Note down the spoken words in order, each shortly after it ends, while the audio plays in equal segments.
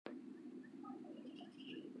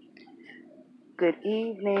Good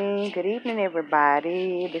evening,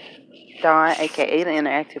 everybody. This is Dawn, aka the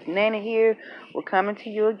Interactive Nanny here. We're coming to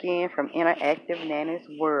you again from Interactive Nanny's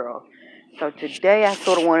World. So today I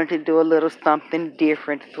sort of wanted to do a little something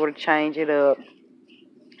different to sort of change it up,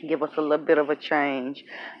 give us a little bit of a change.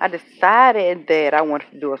 I decided that I wanted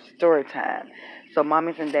to do a story time. So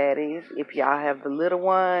mommies and daddies, if y'all have the little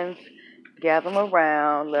ones, gather them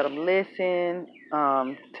around, let them listen.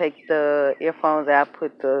 Take the earphones out,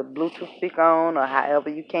 put the Bluetooth speaker on, or however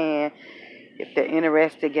you can. If they're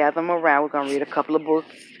interested, gather them around. We're going to read a couple of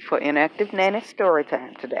books for Interactive Nanny story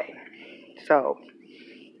time today. So,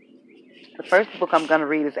 the first book I'm going to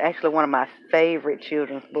read is actually one of my favorite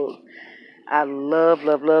children's books. I love,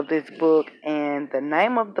 love, love this book. And the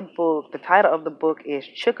name of the book, the title of the book is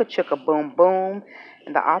Chicka Chicka Boom Boom.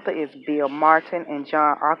 And the author is Bill Martin and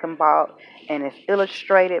John Archambault. And it's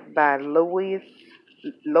illustrated by Lois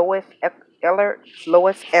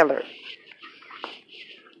Eller.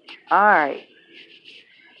 All right.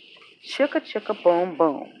 Chicka Chicka Boom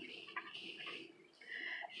Boom.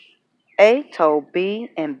 A told B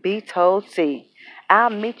and B told C, I'll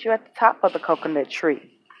meet you at the top of the coconut tree.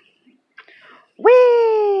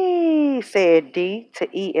 Whee, said D to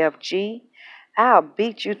EFG. I'll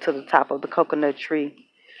beat you to the top of the coconut tree.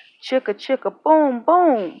 Chicka chicka boom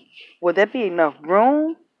boom. Will there be enough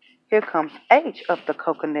room? Here comes H up the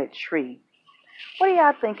coconut tree. What do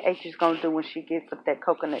y'all think H is going to do when she gets up that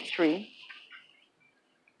coconut tree?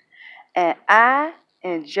 And I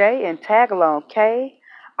and J and Tagalong K,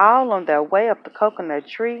 all on their way up the coconut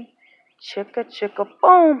tree. Chicka chicka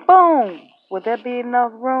boom boom. Will there be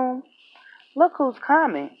enough room? Look who's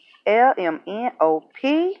coming.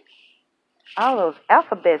 LMNOP. All those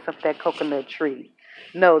alphabets up that coconut tree.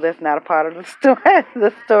 No, that's not a part of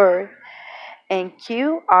the story. And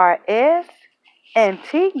QRS and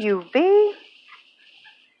TUV.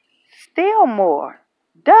 Still more.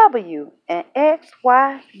 W and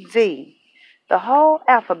XYZ. The whole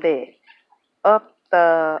alphabet. Up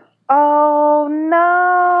the... Oh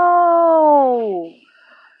no!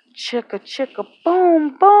 Chicka chicka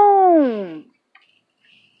boom boom.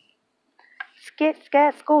 Skit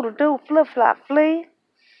scat scooter doo flip flop flee.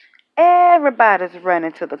 Everybody's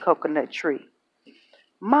running to the coconut tree.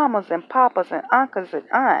 Mamas and papas and uncles and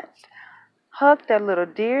aunts hug their little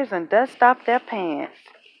dears and dust off their pants.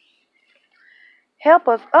 Help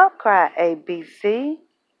us up, cried ABC.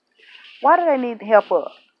 Why do they need help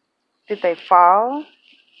up? Did they fall?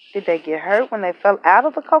 Did they get hurt when they fell out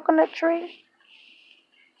of the coconut tree?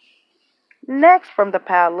 Next from the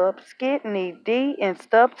pile up, Skit need D and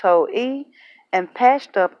Stub told E and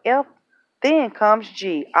patched up F. Then comes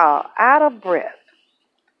G, all out of breath.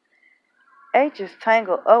 H is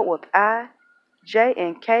tangled up with I. J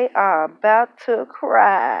and K are about to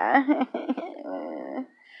cry.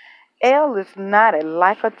 L is knotted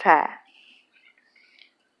like a tie.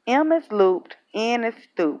 M is looped, N is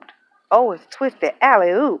stooped. O is twisted,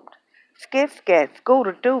 alley-ooped. Skit, scat,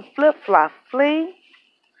 scooter, doo, flip-flop, flee.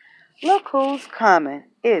 Look who's coming.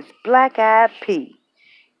 It's Black-Eyed P,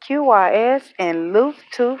 QRS, and Loose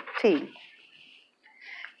Tooth T.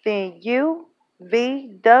 Then U,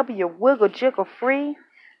 V, W, wiggle, jiggle, free.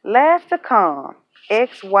 Last to come,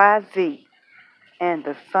 XYZ. And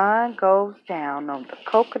the sun goes down on the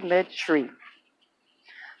coconut tree.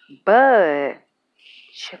 But,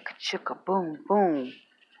 chicka, chicka, boom, boom.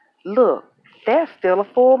 Look, there's still a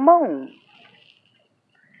full moon.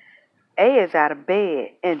 A is out of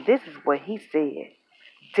bed, and this is what he said.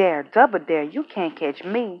 Dare, double dare, you can't catch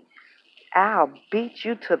me. I'll beat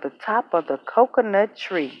you to the top of the coconut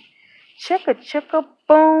tree. Chicka, chicka,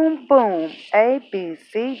 boom, boom. A, B,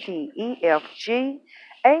 C, D, E, F, G,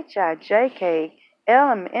 H, I, J, K,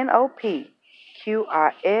 L, M, N, O, P, Q,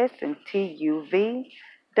 R, S, and T, U, V,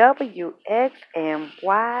 W, X, and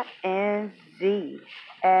Y, and Z.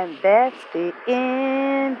 And that's the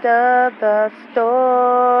end of the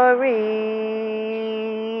story.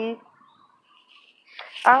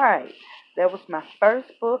 All right, that was my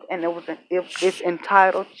first book, and it's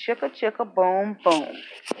entitled Chicka Chicka Boom Boom.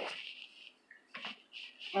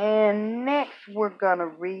 And next we're going to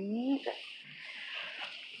read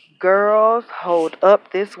Girls Hold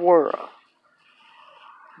Up This World.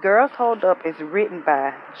 Girls Hold Up is written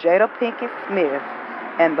by Jada Pinkett Smith,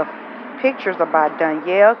 and the pictures are by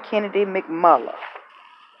Danielle Kennedy McMullough.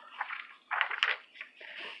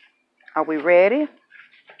 Are we ready?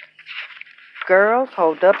 Girls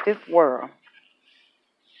Hold Up This World.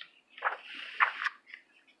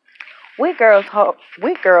 We girls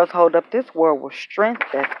hold up this world with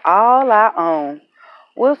strength that's all our own.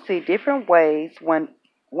 We'll see different ways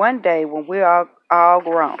one day when we're all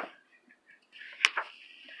grown.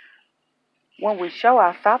 When we show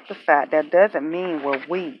our softer side, that doesn't mean we're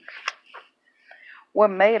weak. We're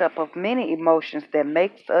made up of many emotions that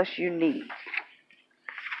makes us unique.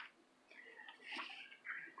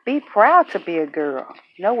 Be proud to be a girl.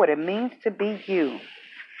 Know what it means to be you.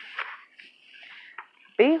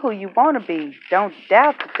 Be who you want to be. Don't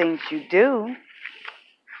doubt the things you do.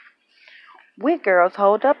 We girls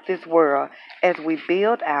hold up this world as we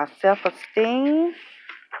build our self-esteem.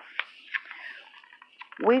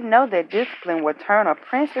 We know that discipline will turn a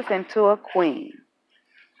princess into a queen.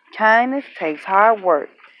 Kindness takes hard work.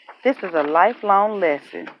 This is a lifelong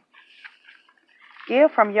lesson.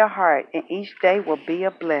 Give from your heart, and each day will be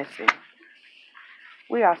a blessing.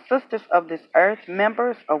 We are sisters of this earth,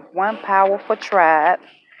 members of one powerful tribe.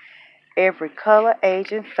 Every color,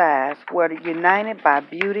 age, and size, we're united by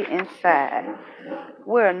beauty inside.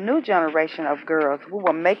 We're a new generation of girls who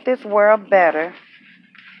will make this world better.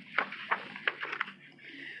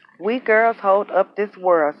 We girls hold up this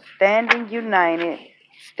world, standing united,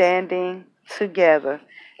 standing together.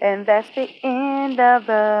 And that's the end of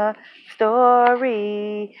the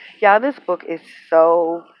story. Y'all, this book is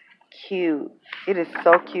so cute. It is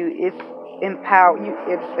so cute. It's empower you.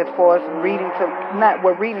 It's as far as reading to not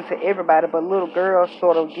we're reading to everybody, but little girls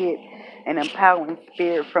sort of get an empowering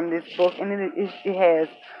spirit from this book, and it has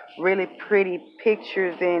really pretty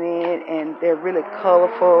pictures in it, and they're really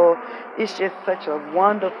colorful. It's just such a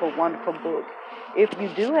wonderful, wonderful book. If you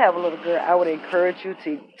do have a little girl, I would encourage you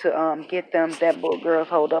to get them that book, Girls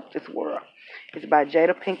Hold Up This World. It's by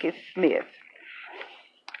Jada Pinkett Smith.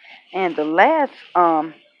 And the last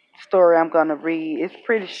story I'm going to read is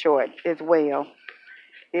pretty short as well.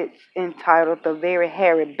 It's entitled The Very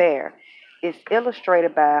Hairy Bear. It's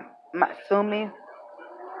illustrated by Matsumi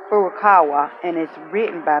Furukawa, and it's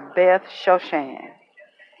written by Beth Shoshan.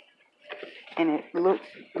 And it looks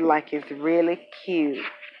like it's really cute.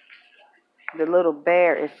 The little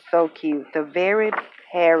bear is so cute. The Very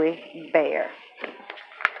Hairy Bear.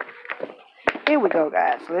 Here we go,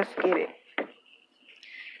 guys. Let's get it.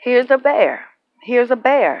 Here's a bear. Here's a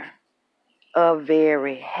bear. A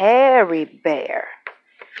very hairy bear.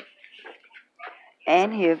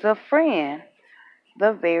 And here's a friend.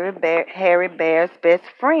 The very hairy bear's best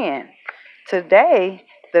friend. Today,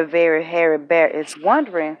 the very hairy bear is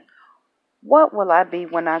wondering, what will I be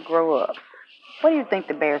when I grow up? What do you think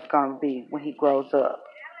the bear's going to be when he grows up?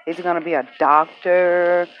 Is he going to be a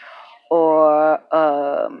doctor or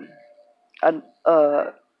a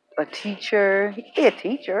teacher? He could be a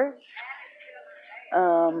teacher.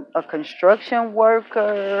 A construction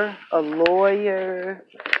worker, a lawyer.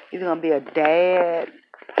 He's going to be a dad.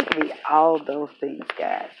 He could be all those things,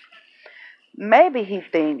 guys. Maybe he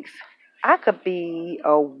thinks, I could be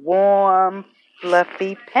a warm,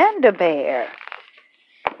 fluffy panda bear.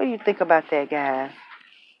 What do you think about that, guys?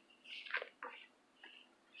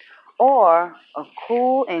 Or a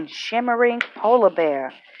cool and shimmering polar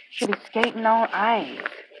bear. He'll be skating on ice.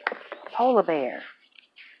 Polar bear.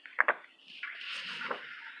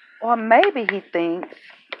 Or maybe he thinks,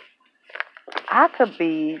 I could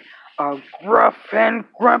be a gruff and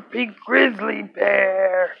grumpy grizzly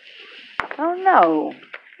bear. I don't know.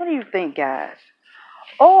 What do you think, guys?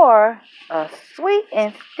 Or a sweet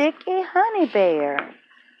and sticky honey bear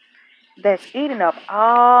that's eating up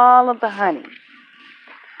all of the honey.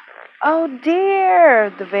 Oh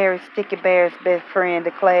dear, the very sticky bear's best friend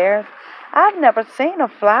declares. I've never seen a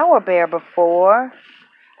flower bear before.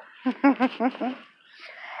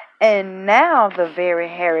 And now the very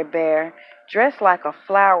hairy bear, dressed like a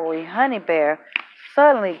flowery honey bear,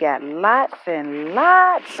 suddenly got lots and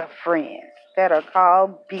lots of friends that are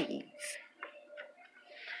called bees.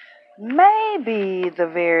 Maybe the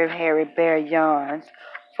very hairy bear yawns.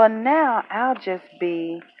 For now, I'll just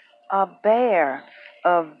be a bear,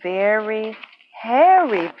 a very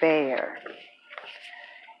hairy bear.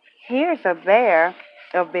 Here's a bear,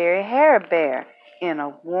 a very hairy bear, in a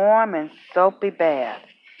warm and soapy bath.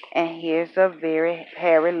 And here's a very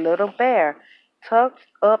hairy little bear, tucked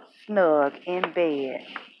up snug in bed.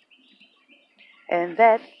 And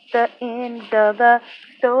that's the end of the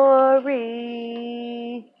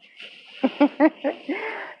story.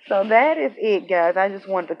 So that is it, guys. I just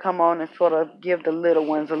wanted to come on and sort of give the little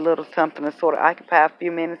ones a little something to sort of occupy a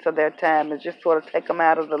few minutes of their time and just sort of take them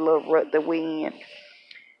out of the little rut that we in.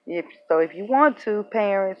 If you want to,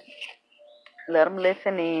 parents, let them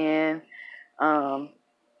listen in.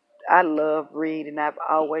 I love reading. I've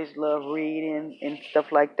always loved reading and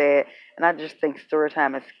stuff like that. And I just think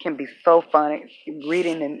Storytime can be so fun.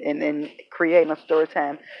 Reading and creating a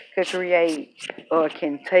Storytime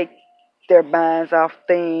can take their minds off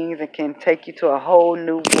things and can take you to a whole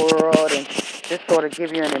new world and just sort of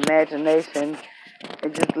give you an imagination.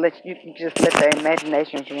 It just let you can just let the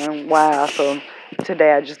imaginations run wild. So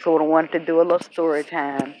today I just sort of wanted to do a little story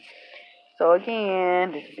time. So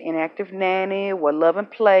again, this is Interactive Nanny, where love and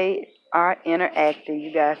play are interactive.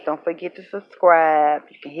 You guys don't forget to subscribe.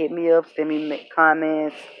 You can hit me up, send me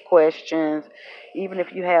comments, questions. Even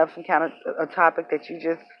if you have some kind of a topic that you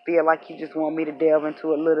just feel like you just want me to delve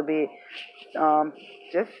into a little bit, um,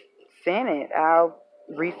 just send it. I'll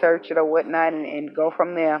research it or whatnot and go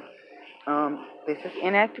from there. This is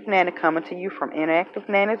Interactive Nanny coming to you from Interactive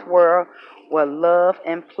Nanny's world, where love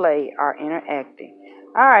and play are interacting.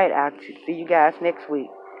 All right, I'll see you guys next week.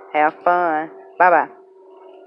 Have fun. Bye bye.